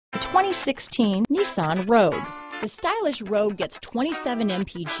2016 Nissan Rogue. The stylish Rogue gets 27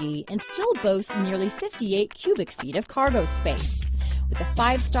 mpg and still boasts nearly 58 cubic feet of cargo space. With a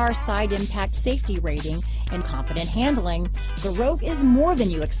 5-star side impact safety rating and confident handling, the Rogue is more than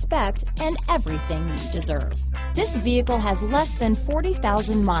you expect and everything you deserve. This vehicle has less than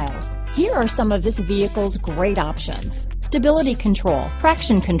 40,000 miles. Here are some of this vehicle's great options: stability control,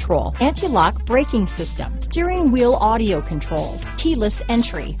 traction control, anti-lock braking system, steering wheel audio controls, keyless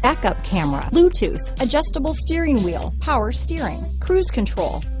entry, backup camera, Bluetooth, adjustable steering wheel, power steering, cruise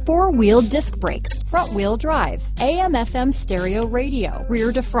control, 4-wheel disc brakes, front-wheel drive, AM/FM stereo radio,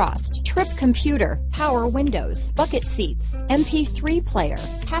 rear defrost, trip computer, power windows, bucket seats, MP3 player,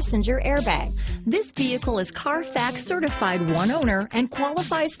 passenger airbag. This vehicle is Carfax certified one owner and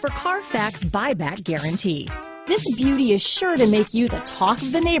qualifies for Carfax buyback guarantee. This beauty is sure to make you the talk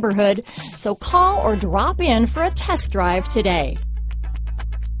of the neighborhood, so call or drop in for a test drive today.